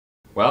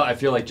Well, I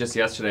feel like just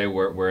yesterday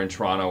we're in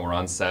Toronto, we're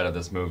on set of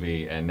this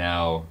movie, and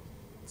now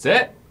it's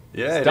it.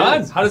 Yeah, it's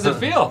done. How does it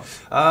feel?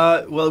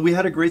 Well, we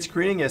had a great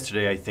screening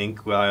yesterday. I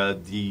think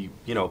the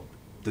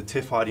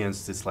TIFF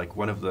audience is like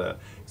one of the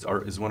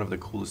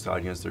coolest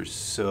audience. They're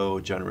so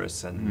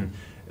generous, and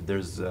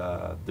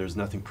there's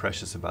nothing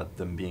precious about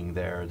them being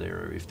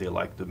there. If they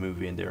like the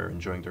movie and they're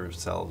enjoying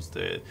themselves,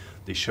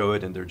 they show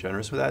it and they're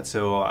generous with that.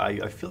 So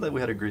I feel that we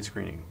had a great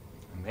screening.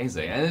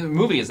 Amazing, and the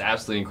movie is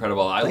absolutely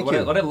incredible.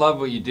 What I love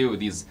what you do with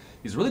these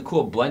really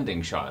cool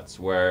blending shots,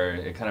 where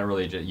it kind of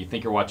really you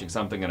think you're watching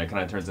something and it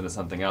kind of turns into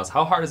something else.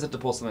 How hard is it to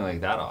pull something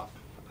like that off?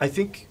 I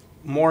think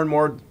more and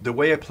more the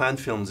way I plan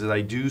films is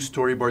I do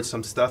storyboard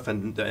some stuff,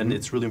 and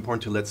it's really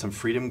important to let some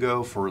freedom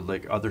go for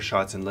like other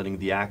shots and letting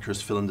the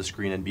actors fill in the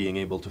screen and being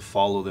able to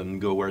follow them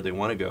and go where they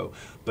want to go.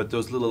 But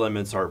those little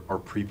elements are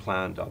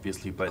pre-planned,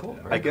 obviously. But cool,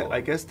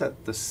 I guess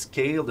that the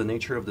scale, the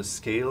nature of the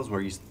scales, where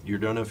you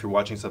don't know if you're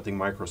watching something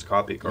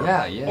microscopic or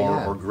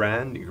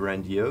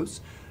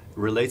grandiose,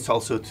 relates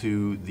also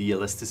to the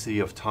elasticity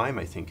of time,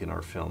 I think, in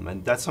our film.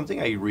 And that's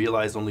something I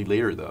realized only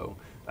later, though.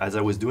 As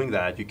I was doing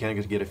that, you kind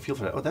of get a feel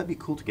for that. Oh, that'd be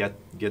cool to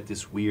get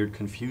this weird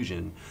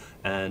confusion.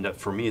 And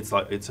for me, it's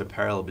a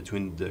parallel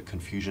between the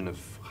confusion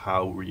of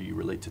how we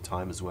relate to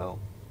time as well.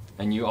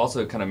 And you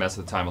also kind of mess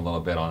with time a little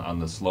bit on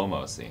the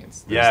slow-mo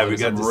scenes. We got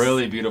some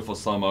really beautiful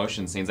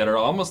slow-motion scenes that are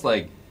almost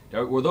like,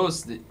 were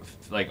those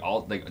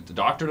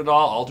doctored at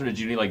all? Altered? Did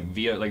you need like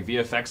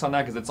VFX on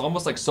that? Because it's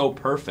almost like so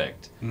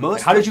perfect.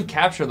 How did you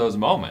capture those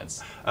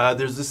moments?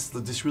 There's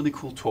this really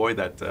cool toy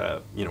that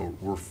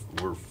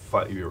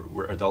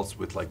we're adults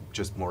with like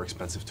just more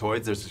expensive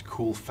toys. There's this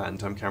cool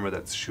phantom camera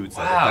that shoots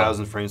at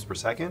 1,000 frames per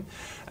second,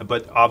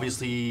 but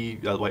obviously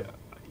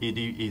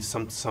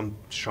some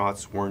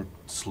shots weren't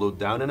slowed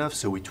down enough,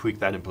 so we tweaked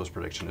that in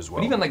post-production as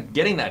well. But even like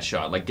getting that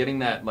shot, like getting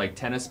that like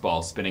tennis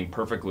ball spinning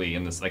perfectly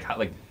in this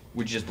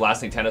would you just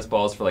blasting tennis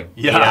balls for like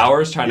 8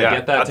 hours trying to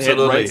get that to hit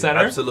right center?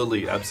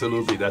 Absolutely.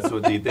 That's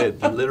what they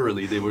did.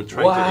 Literally, they were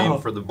trying to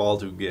aim for the ball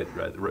to get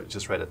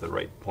just right at the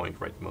right point,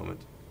 right moment.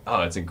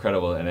 Oh, it's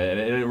incredible, and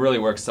it really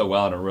works so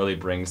well, and it really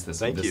brings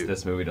this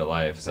movie to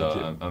life.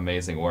 So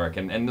amazing work,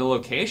 and the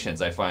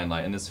locations I find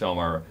like in this film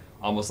are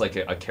almost like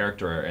a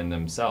character in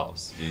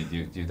themselves. Do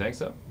you think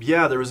so?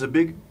 Yeah, there was a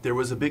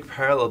big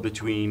parallel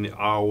between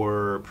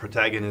our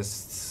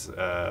protagonist's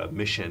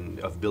mission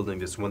of building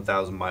this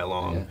 1,000-mile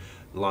long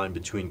line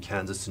between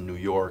Kansas and New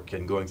York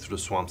and going through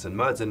the swamps and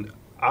muds, and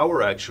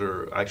our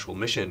actual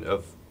mission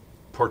of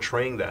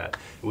portraying that.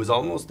 It was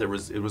almost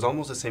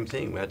the same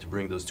thing. We had to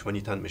bring those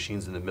 20-ton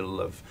machines in the middle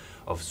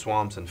of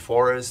swamps and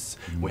forests.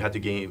 We had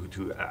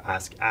to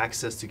ask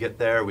access to get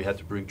there. We had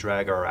to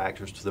drag our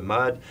actors to the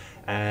mud,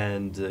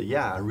 and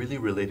I really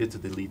related to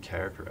the lead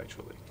character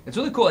actually. It's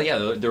really cool.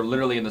 Yeah, they're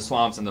literally in the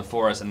swamps and the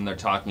forest, and they're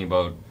talking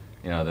about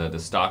the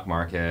stock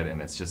market,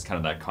 and it's just kind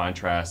of that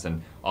contrast,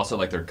 and also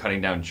like they're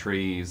cutting down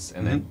trees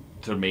and then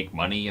to make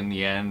money in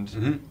the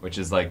end, which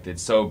is like,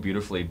 it's so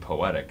beautifully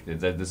poetic.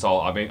 This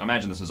all, I mean,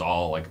 imagine this was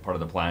all like part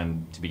of the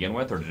plan to begin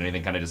with, or did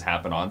anything kind of just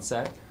happen on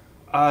set?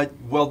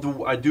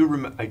 Well, I do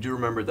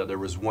remember that there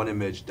was one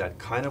image that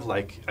kind of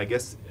like, I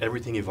guess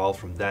everything evolved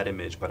from that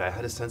image, but I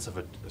had a sense of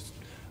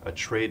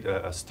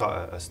a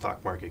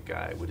stock market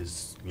guy with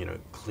his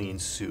clean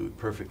suit,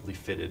 perfectly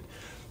fitted,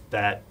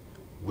 that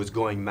was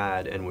going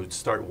mad and would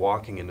start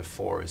walking in the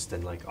forest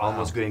and like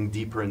almost getting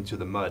deeper into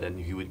the mud,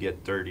 and he would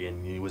get dirty,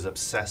 and he was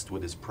obsessed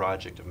with his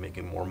project of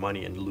making more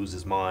money and lose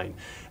his mind.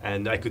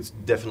 And I could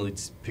definitely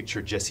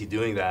picture Jesse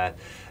doing that,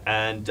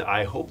 and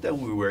I hope that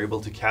we were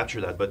able to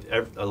capture that. But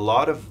a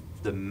lot of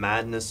the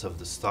madness of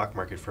the stock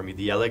market for me,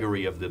 the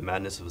allegory of the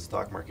madness of the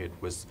stock market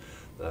was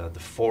the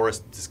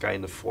forest, this guy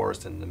in the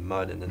forest and the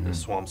mud and then the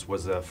swamps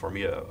was for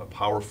me a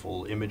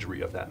powerful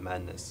imagery of that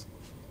madness.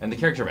 And the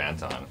character of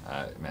Anton,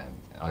 man,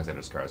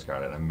 Alexander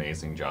Skarsgård did an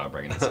amazing job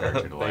bringing this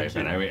character to life.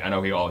 And I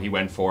know he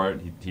went for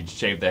it. He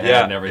shaved the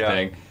head and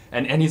everything.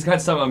 And he's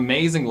got some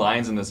amazing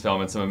lines in this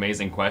film and some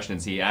amazing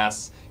questions. He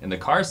asks in the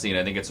car scene,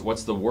 I think it's,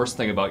 what's the worst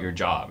thing about your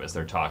job, as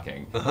they're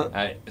talking.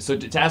 So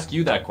to ask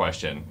you that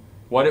question,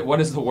 what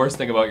is the worst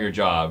thing about your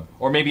job?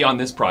 Or maybe on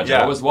this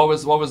project, what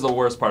was the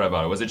worst part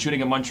about it? Was it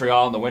shooting in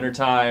Montreal in the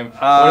wintertime?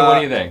 What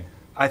do you think?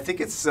 I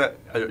think it's,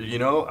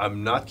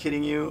 I'm not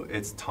kidding you,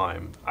 it's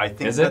time. I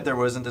think that there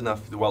wasn't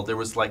enough, well, there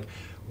was like,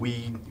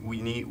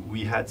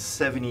 we had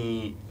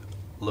 70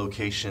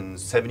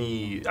 locations,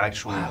 70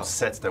 actual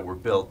sets that were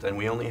built, and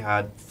we only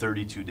had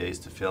 32 days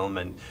to film,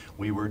 and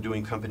we were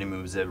doing company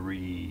moves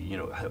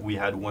we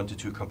had 1 to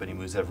 2 company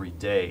moves every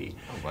day.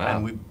 Oh, wow.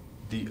 And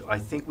I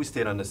think we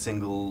stayed on a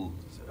single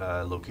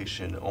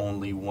location.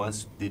 Only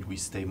once did we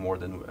stay more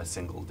than a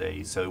single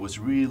day, so it was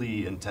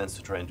really intense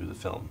to try and do the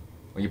film.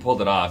 Well, you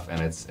pulled it off, and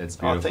it's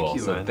beautiful. Oh, thank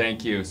you, man.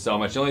 Thank you so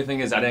much. The only thing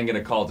is I didn't get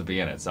a call to be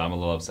in it, so I'm a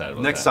little upset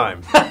about Next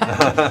time.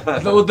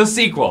 the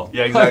sequel.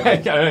 Yeah,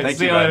 exactly. All right, Thank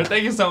see you, you later. man.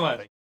 Thank you so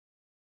much.